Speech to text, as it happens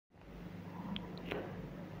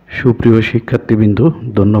সুপ্রিয় শিক্ষার্থীবৃন্দ,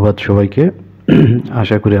 ধন্যবাদ সবাইকে।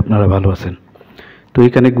 আশা করি আপনারা ভালো আছেন। তো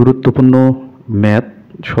এখানে গুরুত্বপূর্ণ ম্যাথ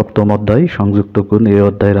সপ্তম অধ্যায় সংযুক্ত গুণ এই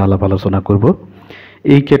অধ্যায়ের আলাপ আলোচনা করব।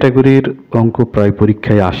 এই ক্যাটাগরির অঙ্ক প্রায়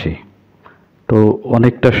পরীক্ষায় আসে, তো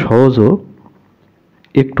অনেকটা সহজও।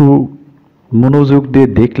 একটু মনোযোগ দিয়ে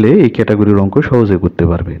দেখলে এই ক্যাটাগরির অঙ্ক সহজে করতে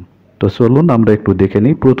পারবেন। তো চলুন আমরা একটু দেখে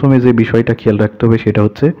নিই। প্রথমে যে বিষয়টা খেয়াল রাখতে হবে সেটা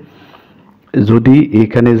হচ্ছে, যদি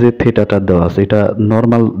এখানে যে থেটাটা দেওয়া আছে এটা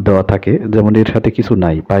নর্মাল দেওয়া থাকে, যেমন এর সাথে কিছু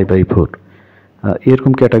নাই, π/4,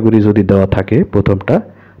 এরকম ক্যাটাগরি যদি দেওয়া থাকে প্রথমটা,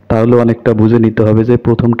 তাহলে অনেকটা বুঝে নিতে হবে যে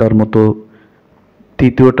প্রথমটার মতো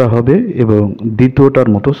তৃতীয়টা হবে এবং দ্বিতীয়টার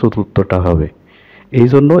মতো চতুর্থটা হবে। এই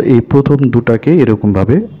জন্য এই প্রথম দুটাকে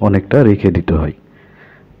এরকমভাবে অনেকটা রেখে দিতে হয়।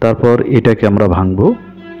 তারপর এটাকে আমরা ভাঙবো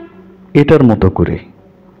এটার মতো করে।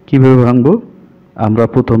 কিভাবে ভাঙবো? আমরা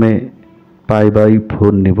প্রথমে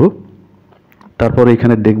π/4 নেব, তারপর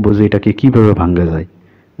এখানে দেখব যে এটাকে কিভাবে ভাঙা যায়।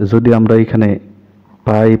 যদি আমরা এখানে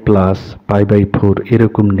পাই প্লাস π/4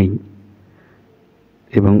 এরকম নিই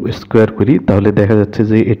এবং স্কোয়ার করি, তাহলে দেখা যাচ্ছে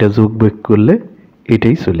যে এটা যোগ বিয়োগ করলে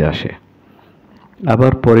এটাই চলে আসে।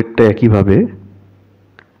 আবার পরেরটা একইভাবে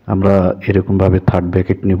আমরা এরকমভাবে থার্ড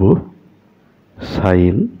ব্র্যাকেট নেব,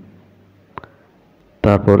 সাইন,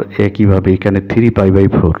 তারপর একইভাবে এখানে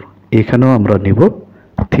 3π/4, এখানেও আমরা নেব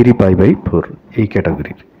 3π/4 এই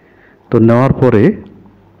ক্যাটাগরির। তো নেওয়ার পরে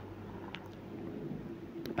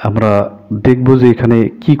আমরা দেখব যে এখানে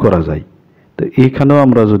কি করা যায়। তো এখানেও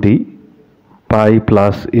আমরা যদি পাই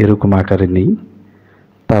প্লাস এরকম আকারে নিই,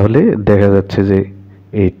 তাহলে দেখা যাচ্ছে যে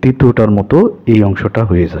এই তৃতীয়টার মতো এই অংশটা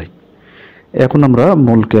হয়ে যায়। এখন আমরা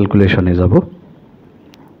মূল ক্যালকুলেশনে যাব।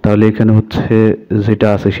 তাহলে এখানে হচ্ছে যেটা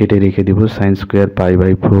আছে সেটাই রেখে দিব, sin স্কোয়ার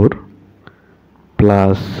π/4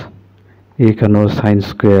 প্লাস এখানেও sin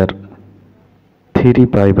স্কোয়ার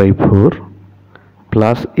 3π/4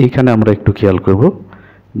 প্লাস এখানে আমরা একটু খেয়াল করব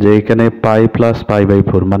যে এখানে পাই প্লাস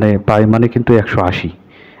π/4 মানে পাই মানে কিন্তু 180,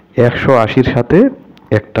 180-র সাথে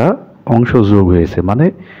একটা অংশ যোগ হয়েছে, মানে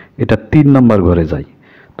এটা 3 নম্বর ঘরে যায়।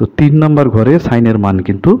 তো 3 নম্বর ঘরে সাইনের মান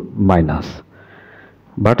কিন্তু মাইনাস,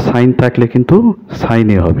 বাট সাইন থাকলে কিন্তু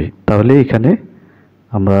সাইনে হবে। তাহলে এখানে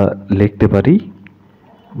আমরা লিখতে পারি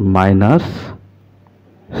মাইনাস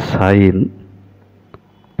সাইন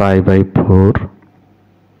π/4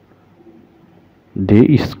 ডি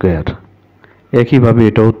স্কোয়ার। একইভাবে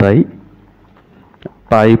এটাও তাই,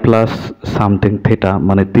 পাই প্লাস সামথিং থেটা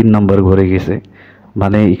মানে 3 নম্বর ঘরে গেছে,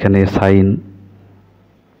 মানে এখানে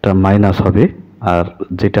সাইনটা মাইনাস হবে, আর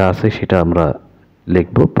যেটা আছে সেটা আমরা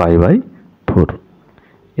লিখব π/4।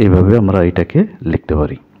 এইভাবে আমরা এটাকে লিখতে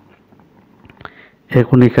পারি।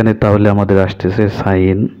 এখন এখানে তাহলে আমাদের আসতেছে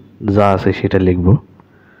সাইন যা আছে সেটা লিখব,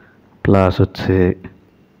 প্লাস হচ্ছে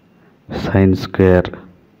সাইন স্কোয়ার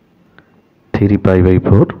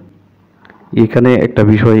 3π/4। এখানে একটা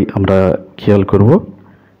বিষয় আমরা খেয়াল করব,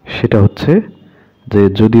 সেটা হচ্ছে যে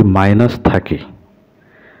যদি মাইনাস থাকে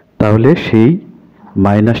তাহলে সেই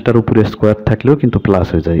মাইনাসটার উপরে স্কোয়ার থাকলেও কিন্তু প্লাস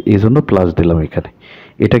হয়ে যায়, এই জন্য প্লাস দিলাম এখানে।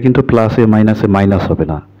 এটা কিন্তু প্লাসে মাইনাসে মাইনাস হবে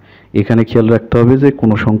না। এখানে খেয়াল রাখতে হবে যে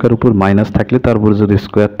কোনো সংখ্যার উপর মাইনাস থাকলে তার উপর যদি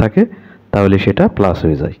স্কোয়ার থাকে তাহলে সেটা প্লাস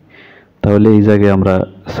হয়ে যায়। তাহলে এই জায়গায় আমরা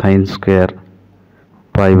সাইন স্কোয়ার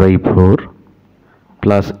π/4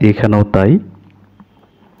 প্লাস এখানেও তাই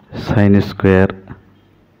সাইন স্কোয়ার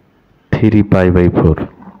 3π/4,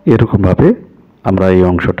 এরকমভাবে আমরা এই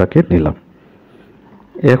অংশটাকে নিলাম।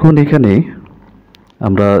 এখন এখানে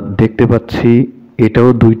আমরা দেখতে পাচ্ছি এটাও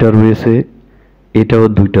দুইটা রয়েছে, এটাও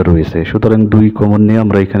দুইটা রয়েছে, সুতরাং 2 কমন নিয়ে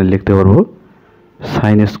আমরা এখানে লিখতে পারবো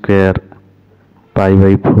সাইন স্কোয়ার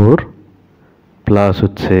π/4 প্লাস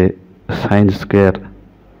হচ্ছে সাইন স্কোয়ার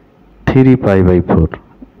 3π/4,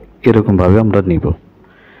 এরকমভাবে আমরা নিব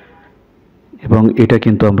এবং এটা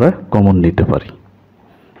কিন্তু আমরা কমন নিতে পারি।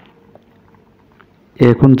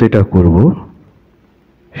 এখন যেটা করব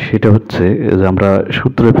সেটা হচ্ছে যে আমরা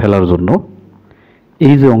সূত্রে ফেলার জন্য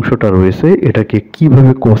এই যে অংশটা রয়েছে এটাকে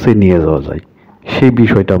কিভাবে কসে নিয়ে যাওয়া যায় সেই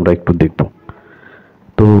বিষয়টা আমরা একটু দেখব।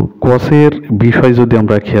 তো কসের বিষয় যদি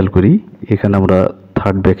আমরা খেয়াল করি, এখানে আমরা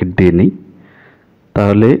থার্ড ব্র্যাকেট দিয়ে নিই,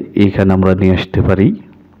 তাহলে এখানে আমরা নিয়ে আসতে পারি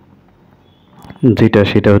যেটা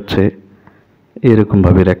সেটা হচ্ছে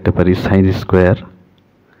এরকমভাবে রাখতে পারি সাইন স্কোয়ার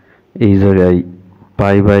এই জায়গায়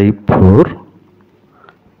π/4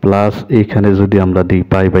 প্লাস এখানে যদি আমরা দিই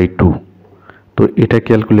π/2, তো এটা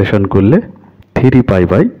ক্যালকুলেশন করলে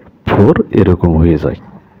 3π/4 এরকম হয়ে যায়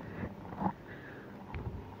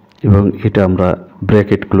এবং এটা আমরা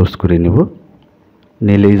ব্র্যাকেট ক্লোজ করে নেব।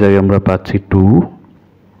 নিলে এই জায়গায় আমরা পাচ্ছি 2,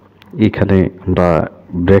 এখানে আমরা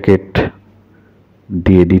ব্র্যাকেট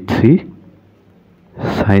দিয়ে দিচ্ছি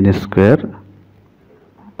সাইন স্কোয়ার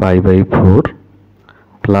π/4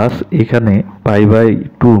 প্লাস এখানে পাই বাই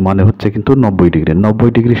 2 মানে হচ্ছে কিন্তু 90 ডিগ্রি, 90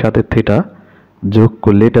 ডিগ্রির সাথে থিটা যোগ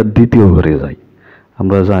করলে এটা দ্বিতীয় ঘরে যায়।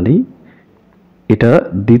 আমরা জানি এটা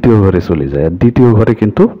দ্বিতীয় ঘরে চলে যায়, আর দ্বিতীয় ঘরে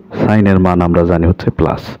কিন্তু সাইনের মান আমরা জানি হচ্ছে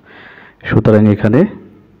প্লাস। সুতরাং এখানে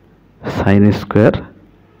সাইন স্কোয়ার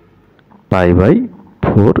পাই বাই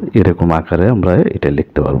 4 এরকম আকারে আমরা এটা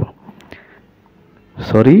লিখতে পারবো।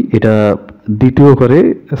 সরি, এটা দ্বিতীয় ঘরে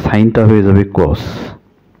সাইনটা হয়ে যাবে কস,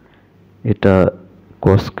 এটা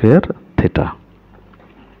কস স্কোয়ার থিটা।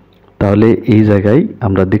 তাহলে এই জায়গায়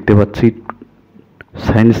আমরা দেখতে পাচ্ছি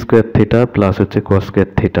সাইন স্কোয়ার থিটা প্লাস হচ্ছে কস স্কোয়ার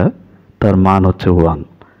থিটা, তার মান হচ্ছে 1।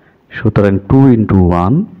 সুতরাং 2 ×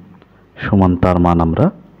 1 সমান তার মান আমরা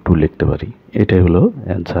 2 লিখতে পারি। এটাই হলো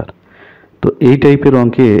অ্যান্সার। তো এই টাইপের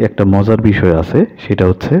অঙ্কে একটা মজার বিষয় আছে, সেটা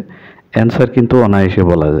হচ্ছে অ্যান্সার কিন্তু অনায়াসে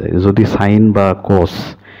বলা যায়। যদি সাইন বা কস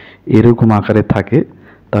এরকম আকারে থাকে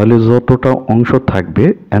তাহলে যতটা অংশ থাকবে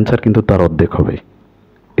অ্যান্সার কিন্তু তার অর্ধেক হবে।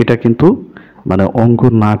 এটা কিন্তু মানে অঙ্ক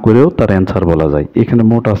না করেও তার অ্যান্সার বলা যায়। এখানে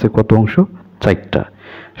মোট আছে কত অংশ? 4টা।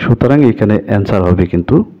 সুতরাং এখানে অ্যান্সার হবে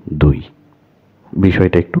কিন্তু 2।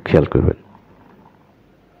 বিষয়টা একটু খেয়াল করবেন।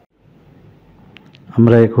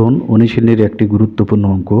 আমরা এখন 19 শ্রেণীর একটি গুরুত্বপূর্ণ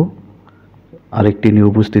অঙ্ক আরেকটি নিয়ে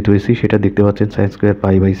উপস্থিত হয়েছি। সেটা দেখতে পাচ্ছেন sine square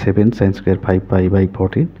pi by 7, sine square 5 pi by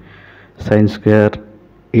 14, sine square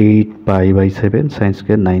 8 pi by 7, sine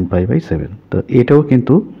square 9 pi by 7। তো এটাও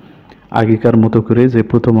কিন্তু আগেকার মতো করে যে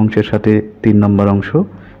প্রথম অংশের সাথে 3 নম্বর অংশ,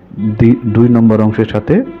 2 নম্বর অংশের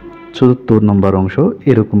সাথে 74 নম্বর অংশ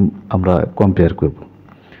এরকম আমরা কম্পেয়ার করব।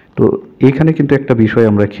 তো এখানে কিন্তু একটা বিষয়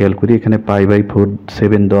আমরা খেয়াল করি, এখানে পাই বাই 4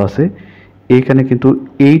 7 দেওয়া আছে, এইখানে কিন্তু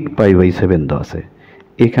 8 পাই বাই 7 দেওয়া আছে,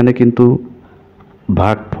 এখানে কিন্তু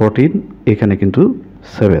ভাগ 14, এখানে কিন্তু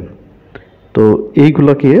 7। তো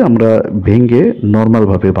এইগুলোকে আমরা ভেঙে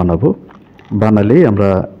নর্মালভাবে বানাবো, বানালেই আমরা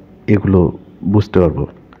এগুলো বুঝতে পারবো।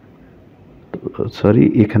 সরি,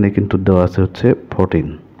 এখানে কিন্তু দেওয়া আছে হচ্ছে 14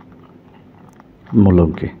 মূল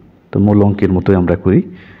অঙ্কে। তো মূল অঙ্কের মতোই আমরা করি।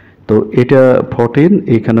 তো এটা 14,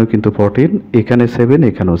 এখানেও কিন্তু 14, এখানে 7,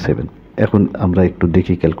 এখানেও 7। এখন আমরা একটু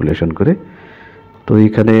দেখি ক্যালকুলেশন করে। তো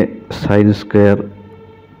এখানে সাইন স্কোয়ার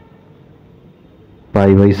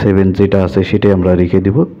পাই বাই 7 যেটা আছে সেটাই আমরা রেখে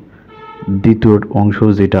দিব, দ্বিতীয় অংশ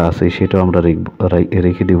যেটা আছে সেটা আমরা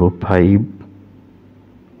রেখে দিব 5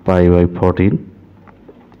 পাই বাই 14।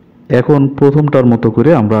 এখন প্রথমটার মতো করে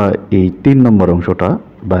আমরা এই 3 নম্বর অংশটা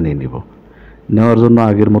বানিয়ে নেব। নেওয়ার জন্য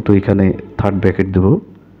আগের মতো এখানে থার্ড ব্র্যাকেট দেব,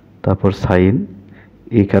 তারপর সাইন,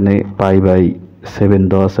 এখানে পাই বাই 7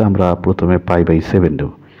 দেওয়া আছে, আমরা প্রথমে পাই বাই 7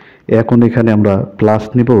 দেব। এখন এখানে আমরা প্লাস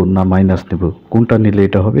নিব না মাইনাস নেব, কোনটা নিলে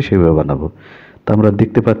এটা হবে সেভাবে বানাবো। তা আমরা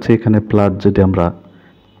দেখতে পাচ্ছি এখানে প্লাস যদি আমরা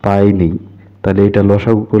পাই নিই তাহলে এটা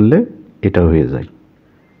লসাগু করলে এটা হয়ে যায়,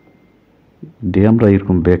 দিয়ে আমরা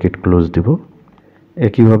এরকম ব্র্যাকেট ক্লোজ দিব।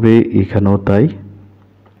 একইভাবে এখানেও তাই,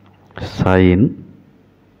 সাইন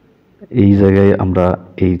এই জায়গায় আমরা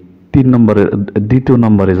এই 3 নম্বরের দ্বিতীয়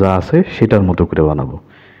নম্বরে যা আছে সেটার মতো করে বানাবো।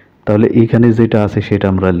 তাহলে এইখানে যেটা আছে সেটা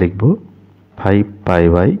আমরা লিখব 5 পাই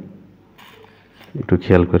বাই, একটু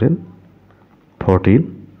খেয়াল করেন, 14।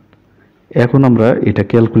 এখন আমরা এটা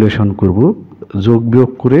ক্যালকুলেশন করব যোগ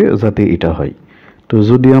বিয়োগ করে যাতে এটা হয়। তো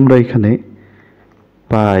যদি আমরা এখানে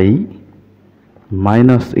পাই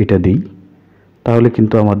মাইনাস এটা দিই তাহলে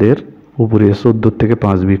কিন্তু আমাদের উপরে 14 থেকে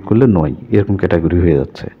 5 বিয়োগ করলে 9 এরকম ক্যাটাগরি হয়ে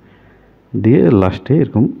যাচ্ছে, দিয়ে লাস্টে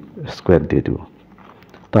এরকম স্কোয়ার দিয়ে দেব।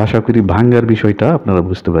 তো আশা করি ভাঙ্গার বিষয়টা আপনারা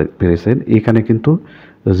বুঝতে পেরেছেন। এখানে কিন্তু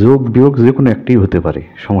যোগ বিয়োগ যে কোনো একটি হতে পারে,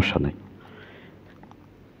 সমস্যা নাই।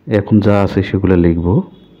 এখন যা আছে সেগুলো লিখব।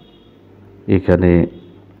 এখানে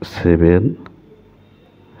 7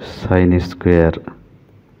 sine square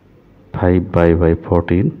 5 pi by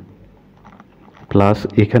 14 plus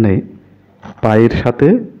এখানে পায়ের সাথে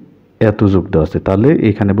এত যোগ দেওয়া আছে, তাহলে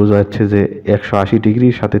এখানে বোঝা যাচ্ছে যে 180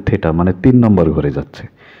 ডিগ্রির সাথে থিটা মানে 3 নম্বর ঘরে যাচ্ছে।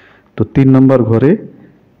 তো 3 নম্বর ঘরে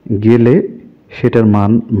গেলে সেটার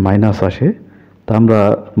মান মাইনাস আসে, তা আমরা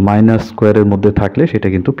মাইনাস স্কোয়ারের মধ্যে থাকলে সেটা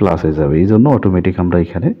কিন্তু প্লাস হয়ে যাবে। এই জন্য অটোমেটিক আমরা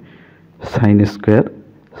এখানে সাইন স্কোয়ার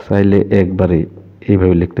চাইলে একবারে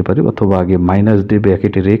এইভাবে লিখতে পারি, অথবা আগে মাইনাস দিয়ে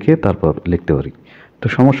ব্র্যাকেটে রেখে তারপর লিখতে পারি। তো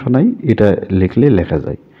সমস্যা নাই, এটা লিখলে লেখা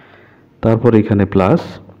যায়। তারপর এখানে প্লাস,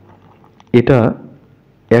 এটা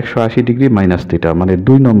 180 ডিগ্রি মাইনাস থিটা মানে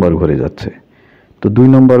 2 নম্বর ঘরে যাচ্ছে। তো 2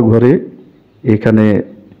 নম্বর ঘরে এখানে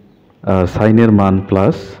সাইনের মান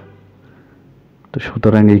প্লাস, তো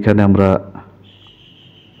সুতরাং এইখানে আমরা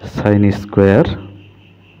সাইন স্কোয়ার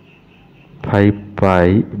 5 পাই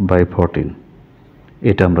বাই 14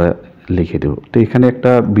 এটা আমরা লিখে দেব। তো এখানে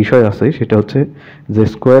একটা বিষয় আছে, সেটা হচ্ছে যে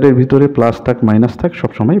স্কোয়ারের ভিতরে প্লাস থাক মাইনাস থাক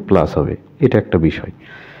সবসময় প্লাস হবে, এটা একটা বিষয়।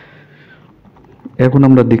 এখন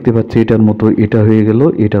আমরা দেখতে পাচ্ছি এটার মতো এটা হয়ে গেল,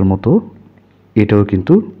 এটার মতো এটাও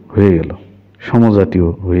কিন্তু হয়ে গেল, সমজাতীয়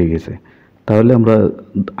হয়ে গেছে। তাহলে আমরা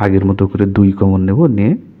আগের মতো করে 2 কমন নেব,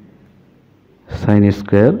 নিয়ে sine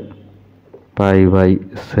square pi by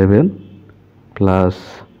 7 plus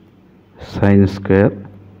sine square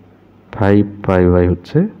 5 pi by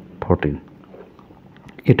হচ্ছে 14,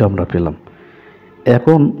 এটা আমরা পেলাম।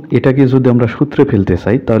 এখন এটাকে যদি আমরা সূত্রে ফেলতে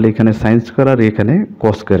চাই তাহলে এখানে সাইন স্কোয়ার আর এখানে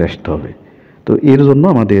কস স্কোয়ার আসতে হবে। তো এর জন্য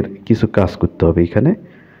আমাদের কিছু কাজ করতে হবে এখানে।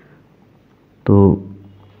 তো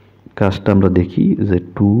কাজটা আমরা দেখি যে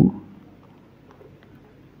 2,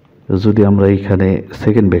 যদি আমরা এখানে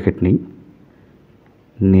সেকেন্ড ব্র্যাকেট নিই,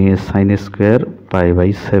 নিয়ে sine square pi by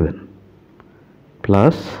 7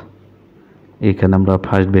 plus এখানে আমরা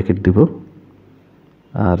ফার্স্ট ব্র্যাকেট দিব,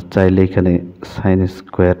 আর চাইলে এখানে সাইন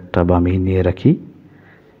স্কোয়ারটা বামিয়ে নিয়ে রাখি।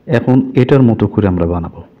 এখন এটার মতো করে আমরা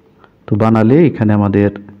বানাবো। তো বানালে এখানে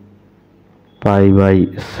আমাদের পাই বাই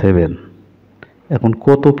 7, এখন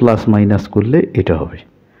কত প্লাস মাইনাস করলে এটা হবে।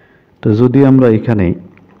 তো যদি আমরা এখানে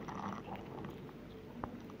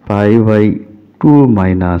পাই বাই 2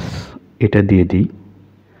 মাইনাস এটা দিয়ে দিই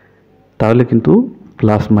তাহলে কিন্তু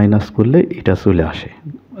প্লাস মাইনাস করলে এটা চলে আসে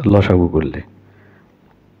লসাগু করলে।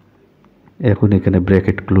 এখন এখানে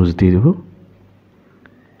ব্র্যাকেট ক্লোজ দিয়ে দেব,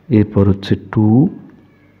 এরপর হচ্ছে 2,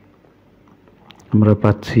 আমরা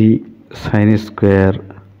পাচ্ছি সাইন স্কোয়ার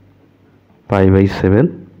পাই বাই 7,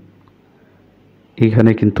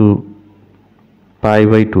 এখানে কিন্তু পাই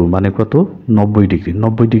বাই 2 মানে কত, 90 ডিগ্রি,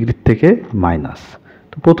 90 ডিগ্রির থেকে মাইনাস।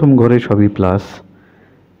 তো প্রথম ঘরে সবই প্লাস।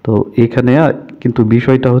 তো এখানে কিন্তু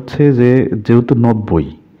বিষয়টা হচ্ছে যে যেহেতু 90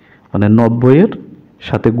 মানে 90-এর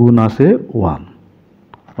সাথে গুণ আছে 1,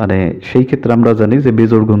 মানে সেই ক্ষেত্রে আমরা জানি যে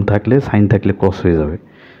বেজোড় গুণ থাকলে সাইন থাকলে কস হয়ে যাবে।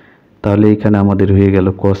 তাহলে এখানে আমাদের হয়ে গেল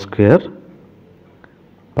কস স্কোয়ার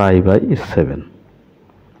পাই বাই 7।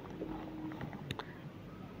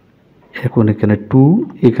 এখন এখানে 2,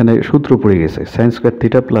 এখানে সূত্র পড়ে গেছে সাইন স্কোয়ার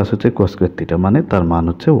থিটা প্লাস হচ্ছে কস স্কোয়ার থিটা, মানে তার মান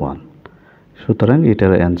হচ্ছে 1, সুতরাং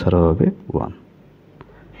এটার অ্যান্সার হবে 1।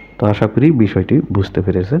 তো আশা করি বিষয়টি বুঝতে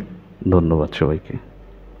পেরেছেন। ধন্যবাদ সবাইকে।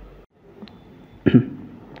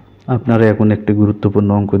 আপনারা এখন একটি গুরুত্বপূর্ণ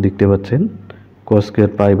অঙ্ক দেখতে পাচ্ছেন, cos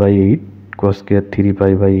square pi by 8, cos square 3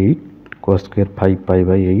 pi by 8, cos square 5 pi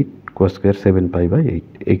by 8, cos square 7 pi by 8,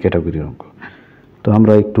 এই ক্যাটাগরির অঙ্ক। তো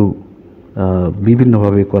আমরা একটু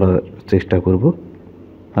বিভিন্নভাবে করার চেষ্টা করব।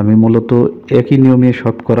 আমি মূলত একই নিয়মে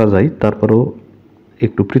সব করা যায়, তারপরেও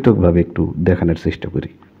একটু পৃথকভাবে একটু দেখানোর চেষ্টা করি।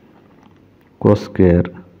 Cos square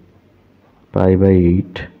pi by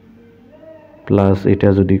 8 plus এটা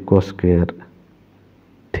যদি কস স্কোয়ার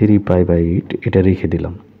 3 পাই বাই 8, এটা রেখে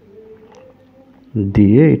দিলাম,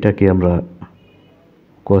 দিয়ে এটাকে আমরা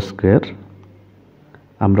কস স্কোয়ার,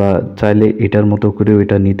 আমরা চাইলে এটার মতো করে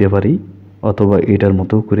এটা নিতে পারি অথবা এটার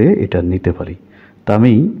মতো করে এটা নিতে পারি। তা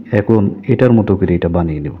আমি এখন এটার মতো করে এটা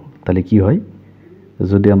বানিয়ে নেব। তাহলে কি হয়,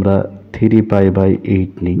 যদি আমরা 3 পাই বাই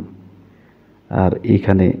 8 নিই আর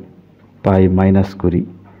এখানে পাই মাইনাস করি,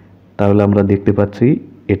 তাহলে আমরা দেখতে পাচ্ছি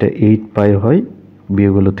এটা 8 পাই হয়,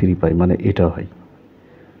 বিয়োগ হলো 3 পাই, মানে এটা হয়,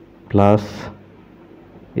 প্লাস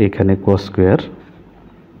এখানে কস স্কোয়ার,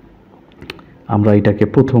 আমরা এটাকে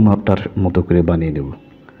প্রথম আপটার মতো করে বানিয়ে নেব।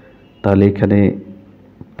 তাহলে এখানে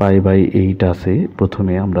পাই বাই 8 আছে,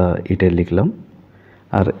 প্রথমে আমরা এটা লিখলাম,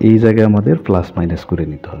 আর এই জায়গায় আমাদের প্লাস মাইনাস করে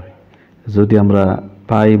নিতে হবে। যদি আমরা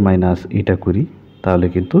পাই মাইনাস এটা করি তাহলে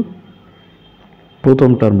কিন্তু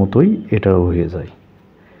প্রথমটার মতোই এটাও হয়ে যায়।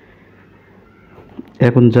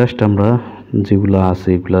 এখন জাস্ট আমরা যেগুলো আছে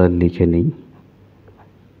এগুলা লিখে নিই।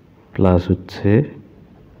 প্লাস হচ্ছে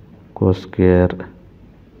কস স্কোয়ার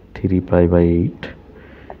 3 পাই বাই 8,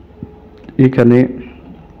 এখানে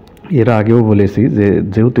এর আগেও বলেছি যে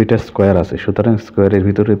যেহেতু এটা স্কোয়ার আছে সুতরাং স্কোয়ারের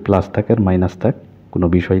ভিতরে প্লাস থাক আর মাইনাস থাক কোনো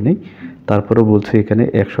বিষয় নেই। তারপরেও বলছে এখানে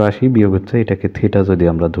 180 বিয়োগ হচ্ছে, এটাকে থিটা যদি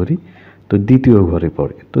আমরা ধরি তো দ্বিতীয় ঘরে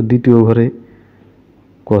পড়ে, তো দ্বিতীয় ঘরে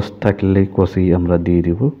কস থাকলে কসই আমরা দিয়ে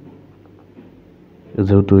দিব,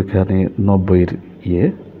 যেহেতু এখানে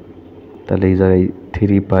 90-এর তাহলে এই জায়গায়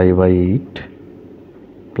 3 পাই বাই 8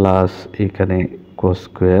 প্লাস এখানে কস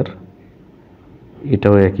স্কোয়ার,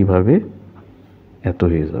 এটাও একইভাবে এত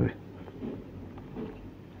হয়ে যাবে।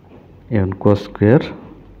 এখন কস স্কোয়ার,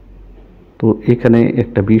 তো এখানে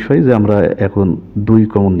একটা বিষয় যে আমরা এখন 2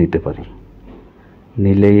 কমন নিতে পারি,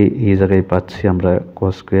 নিলে এই জায়গায় পাচ্ছি আমরা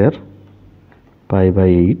কস স্কোয়ার পাই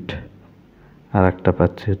বাই 8, আর একটা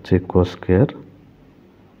পাচ্ছি হচ্ছে কস স্কোয়ার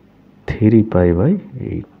 3 পাই বাই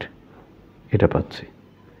 8, এটা পাচ্ছি।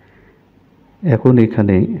 এখন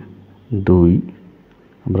এখানে 2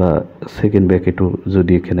 আমরা সেকেন্ড ব্র্যাকেটও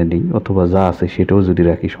যদি এখানে নিই অথবা যা আছে সেটাও যদি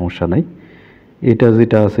রাখি সমস্যা নাই, এটা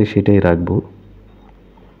যেটা আছে সেটাই রাখবো।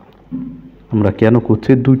 আমরা কেন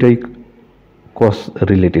করছি, দুইটাই কস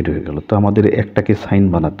রিলেটেড হয়ে গেল। তো আমাদের একটাকে সাইন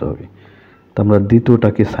বানাতে হবে, তো আমরা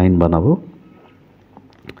দ্বিতীয়টাকে সাইন বানাবো।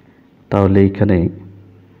 তাহলে এইখানে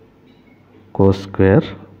কস স্কোয়ার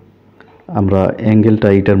আমরা অ্যাঙ্গেলটা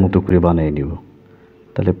এইটার মতো করে বানিয়ে নিব।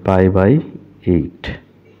 তাহলে π/8।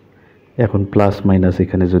 এখন প্লাস মাইনাস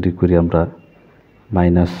এখানে যদি করি আমরা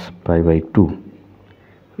 -π/2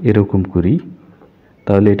 এরকম করি,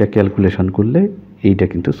 তাহলে এটা ক্যালকুলেশন করলে এইটা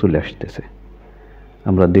কিন্তু চলে আসতেছে।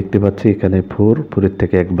 আমরা দেখতে পাচ্ছি এখানে 4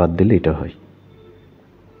 থেকে 1 বাদ দিলে এটা হয়।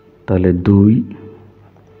 তাহলে 2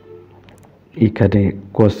 এখানে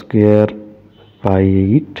cos স্কয়ার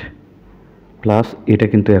π/8 প্লাস এটা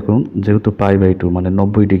কিন্তু এখন যেহেতু π/2 মানে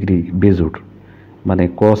 90 ডিগ্রি বেজোড়, মানে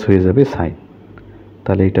cos হয়ে যাবে সাইন,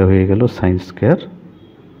 তাহলে এটা হয়ে গেল sin স্কয়ার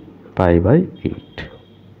π/8,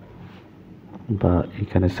 বা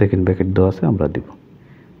এখানে সেকেন্ড ব্র্যাকেট দেওয়া আছে আমরা দেব।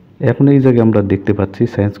 এখন এই জায়গায় আমরা দেখতে পাচ্ছি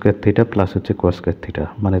sin স্কয়ার থিটা প্লাস হচ্ছে cos স্কয়ার থিটা,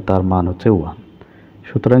 মানে তার মান হচ্ছে 1।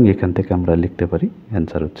 সুতরাং এখান থেকে আমরা লিখতে পারি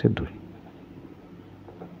অ্যান্সার হচ্ছে 2।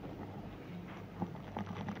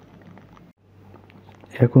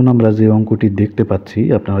 এখন আমরা যে অঙ্কটি দেখতে পাচ্ছি,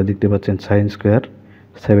 আপনারা দেখতে পাচ্ছেন sin square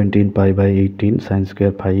 17π/18, sin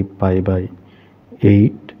square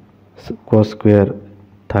 5π/8, cos square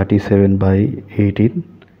 37/18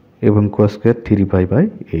 এবং cos স্কয়ার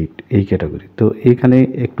 3π/8 এই ক্যাটাগরি। তো এইখানে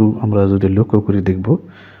একটু আমরা যদি লক্ষ্য করে দেখব,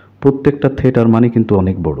 প্রত্যেকটা থিটার মানে কিন্তু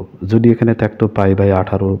অনেক বড়। যদি এখানে থাকতো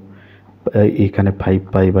π/18, এখানে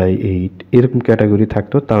 5π/8 এরকম ক্যাটাগরি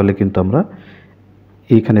থাকতো, তাহলে কিন্তু আমরা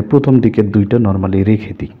এইখানে প্রথম দিকের দুইটা নর্মালি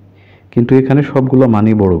রেখে দিই, কিন্তু এখানে সবগুলো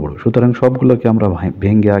মানই বড় বড়, সুতরাং সবগুলোকে আমরা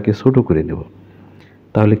ভেঙে আগে ছোট করে নেব।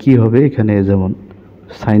 তাহলে কি হবে, এখানে যেমন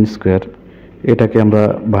সাইন স্কোয়ার, এটাকে আমরা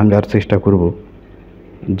ভাঙার চেষ্টা করব।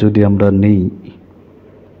 যদি আমরা নেই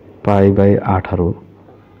π/18,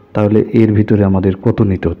 তাহলে এর ভিতরে আমাদের কত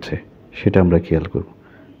নিতে হচ্ছে সেটা আমরা খেয়াল করব।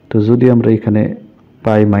 তো যদি আমরা এখানে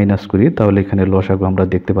পাই মাইনাস করি, তাহলে এখানে লসাগু আমরা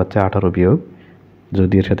দেখতে পাচ্ছি 18 বিয়োগ,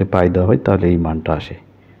 যদি এর সাথে পাই দেওয়া হয় তাহলে এই মানটা আসে।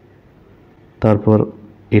 তারপর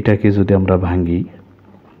এটাকে যদি আমরা ভাঙি,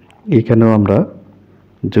 এখানেও আমরা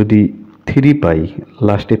যদি 3π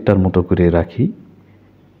লাস্টেরটার মতো করে রাখি,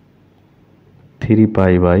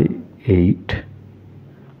 3π/8,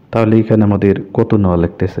 তাহলে এখানে আমাদের কত নেওয়া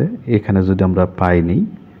লাগতেছে, এখানে যদি আমরা পাই নিই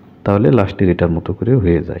তাহলে লাস্টের এটার মতো করে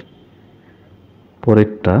হয়ে যায়।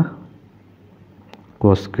 পরেরটা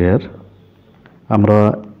cos স্কয়ার, আমরা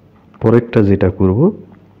পরেরটা যেটা করব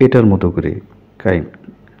এটার মতো করে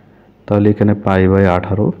তাহলে এখানে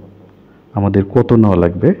π/18 আমাদের কত নেওয়া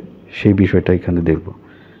লাগবে সেই বিষয়টা এখানে দেখব।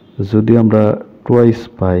 যদি আমরা টোয়াইস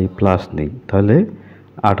পাই প্লাস নিই, তাহলে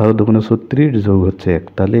 18 দুগুণে 36 যোগ হচ্ছে 1,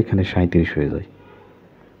 তাহলে এখানে 37 হয়ে যায়।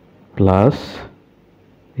 প্লাস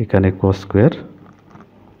এখানে cos স্কয়ার,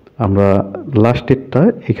 আমরা লাস্টেরটা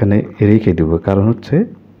এখানে রেখে দেব, কারণ হচ্ছে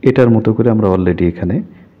এটার মতো করে আমরা অলরেডি এখানে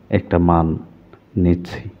একটা মান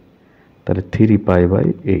নিচ্ছি। তাহলে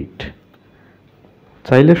 3π/8,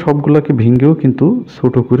 চাইলে সবগুলোকে ভেঙেও কিন্তু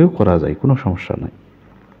ছোট করেও করা যায়, কোনো সমস্যা নাই।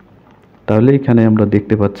 তাহলে এখানে আমরা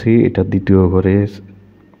দেখতে পাচ্ছি এটা দ্বিতীয় ঘরে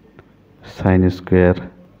সাইন স্কোয়ার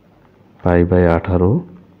π/18,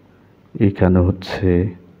 এখানে হচ্ছে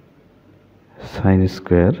সাইন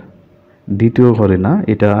স্কোয়ার দ্বিতীয় ঘরে না,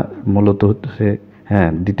 এটা মূলত হচ্ছে হ্যাঁ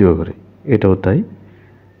দ্বিতীয় ঘরে, এটাও তাই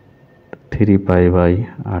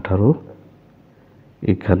 3π/18,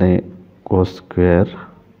 এখানে cos square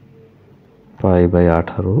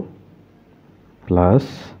π/18 plus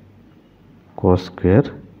cos square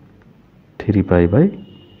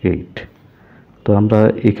 3π/8। তো আমরা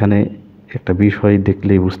এখানে একটা বিষয়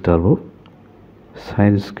দেখলেই বুঝতে পারবো,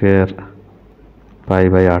 সাইন স্কোয়ার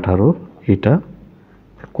π/18 এটা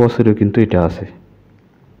কসেরও কিন্তু এটা আছে,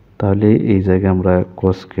 তাহলে এই জায়গায় আমরা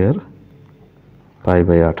cos স্কোয়ার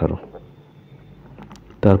π/18,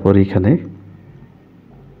 তারপর এখানে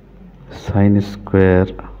সাইন স্কোয়ার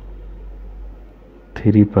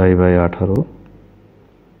 3π/18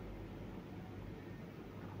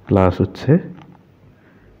 প্লাস হচ্ছে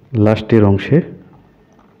লাস্টের অংশে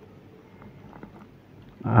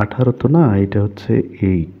 18 তো না, এটা হচ্ছে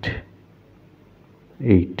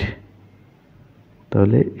 8,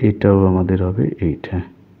 তাহলে এটাও আমাদের হবে 8। হ্যাঁ,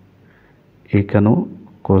 এখানেও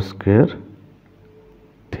cos স্কয়ার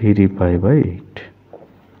 3π/8।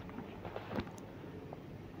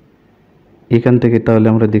 এখান থেকে তাহলে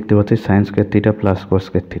আমরা দেখতে পাচ্ছি sine square theta plus cos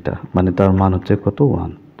square theta, মানে তার মান হচ্ছে কত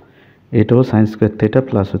 1। এটাও সাইন স্কয়ার থিটা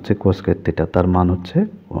প্লাস হচ্ছে cos স্কয়ার থিটা, তার মান হচ্ছে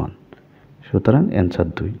 1। সুতরাং অ্যান্সার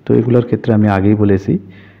 2। তো এগুলোর ক্ষেত্রে আমি আগেই বলেছি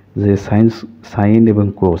যে সাইন এবং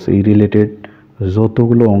কোস এই রিলেটেড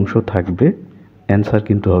যতগুলো অংশ থাকবে অ্যান্সার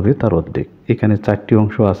কিন্তু হবে তার অর্ধেক। এখানে 4টি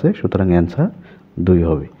অংশ আছে, সুতরাং অ্যান্সার 2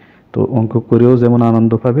 হবে। তো অঙ্ক করেও যেমন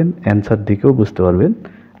আনন্দ পাবেন, অ্যান্সার দিকেও বুঝতে পারবেন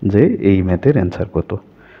যে এই ম্যাথের অ্যান্সার কত।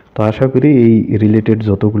 তো আশা করি এই রিলেটেড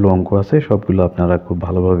যতগুলো অঙ্ক আছে সবগুলো আপনারা খুব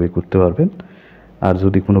ভালোভাবে করতে পারবেন। আর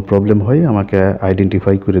যদি কোনো প্রবলেম হয় আমাকে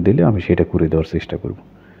আইডেন্টিফাই করে দিলে আমি সেটা করে দেওয়ার চেষ্টা করব।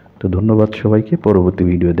 তো ধন্যবাদ সবাইকে। পরবর্তী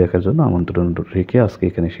ভিডিও দেখার জন্য আমন্ত্রণ রেখে আজকে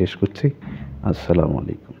এখানে শেষ করছি। আসসালামু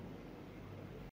আলাইকুম।